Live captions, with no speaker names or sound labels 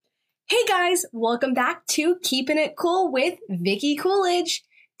Hey guys, welcome back to Keeping It Cool with Vicky Coolidge.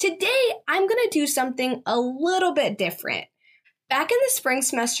 Today, I'm going to do something a little bit different. Back in the spring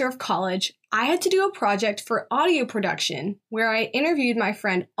semester of college, I had to do a project for audio production where I interviewed my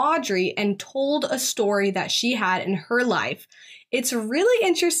friend Audrey and told a story that she had in her life. It's really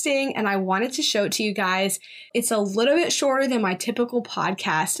interesting and I wanted to show it to you guys. It's a little bit shorter than my typical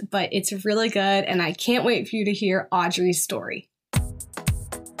podcast, but it's really good and I can't wait for you to hear Audrey's story.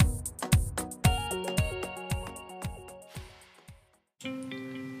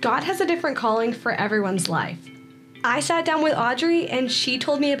 God has a different calling for everyone's life. I sat down with Audrey and she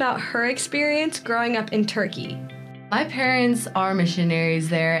told me about her experience growing up in Turkey. My parents are missionaries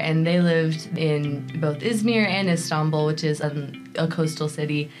there, and they lived in both Izmir and Istanbul, which is a coastal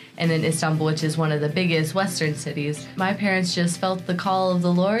city, and then Istanbul, which is one of the biggest Western cities. My parents just felt the call of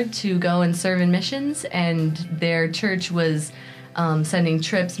the Lord to go and serve in missions, and their church was sending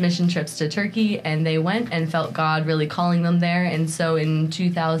mission trips to Turkey, and they went and felt God really calling them there, and so in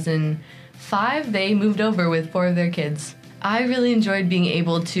 2005, they moved over with 4 of their kids. I really enjoyed being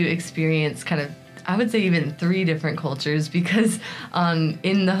able to experience I would say even 3 different cultures because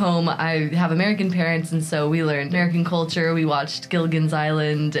in the home I have American parents, and so we learned American culture. We watched Gilligan's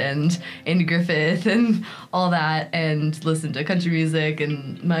Island and Andy Griffith and all that and listened to country music,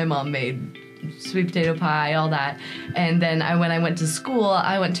 and my mom made sweet potato pie, all that. And then when I went to school,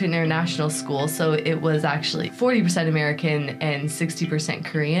 I went to an international school, so it was actually 40% American and 60%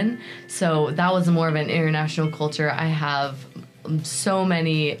 Korean. So that was more of an international culture. I have so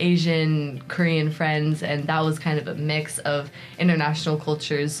many Asian, Korean friends, and that was kind of a mix of international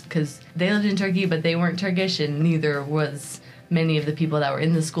cultures because they lived in Turkey, but they weren't Turkish, and neither was many of the people that were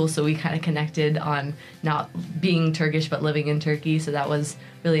in the school, so we kind of connected on not being Turkish but living in Turkey, so that was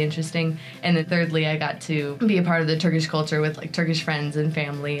really interesting. And then thirdly, I got to be a part of the Turkish culture with Turkish friends and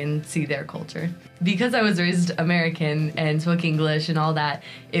family and see their culture. Because I was raised American and spoke English and all that,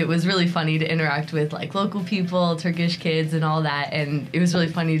 it was really funny to interact with local people, Turkish kids and all that, and it was really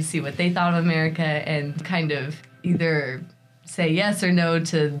funny to see what they thought of America and kind of either say yes or no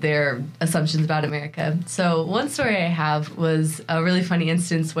to their assumptions about America. So one story I have was a really funny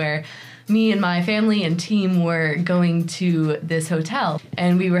instance where me and my family and team were going to this hotel,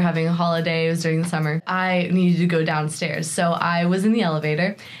 and we were having a holiday. It was during the summer. I needed to go downstairs, so I was in the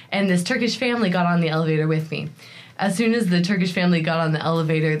elevator, and this Turkish family got on the elevator with me. As soon as the Turkish family got on the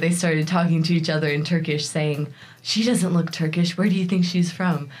elevator, they started talking to each other in Turkish, saying, "She doesn't look Turkish. Where do you think she's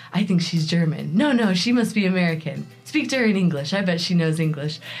from? I think she's German. No, she must be American. Speak to her in English. I bet she knows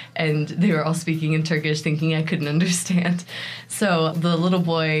English." And they were all speaking in Turkish, thinking I couldn't understand. So the little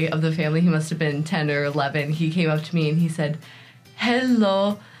boy of the family, he must have been 10 or 11, he came up to me and he said,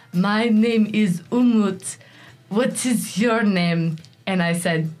 "Hello, my name is Umut. What is your name?" And I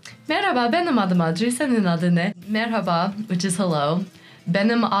said, "Merhaba, benim adım Audrey, senin adın ne?" Merhaba, which is hello.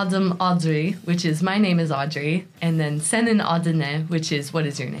 Benim adım Audrey, which is my name is Audrey, and then senin adın ne, which is what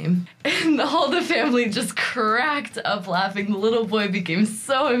is your name? And all the family just cracked up laughing. The little boy became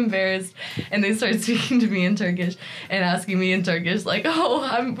so embarrassed, and they started speaking to me in Turkish and asking me in Turkish,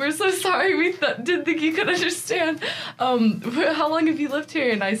 we're so sorry, we didn't think you could understand. How long have you lived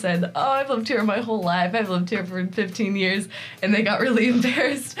here? And I said, I've lived here my whole life. I've lived here for 15 years. And they got really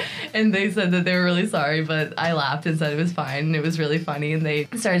embarrassed, and they said that they were really sorry, but I laughed and said it was fine, and it was really funny. And they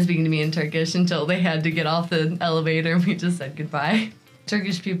started speaking to me in Turkish until they had to get off the elevator, and we just said goodbye.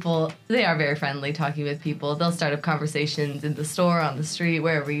 Turkish people, they are very friendly talking with people. They'll start up conversations in the store, on the street,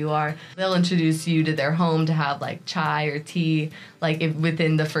 wherever you are. They'll introduce you to their home to have chai or tea, if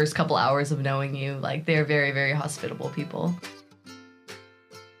within the first couple hours of knowing you. They're very, very hospitable people.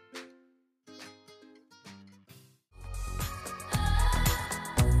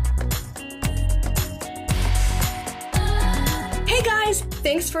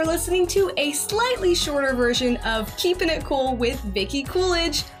 Thanks for listening to a slightly shorter version of Keeping It Cool with Vicky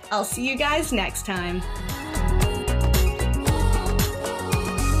Coolidge. I'll see you guys next time.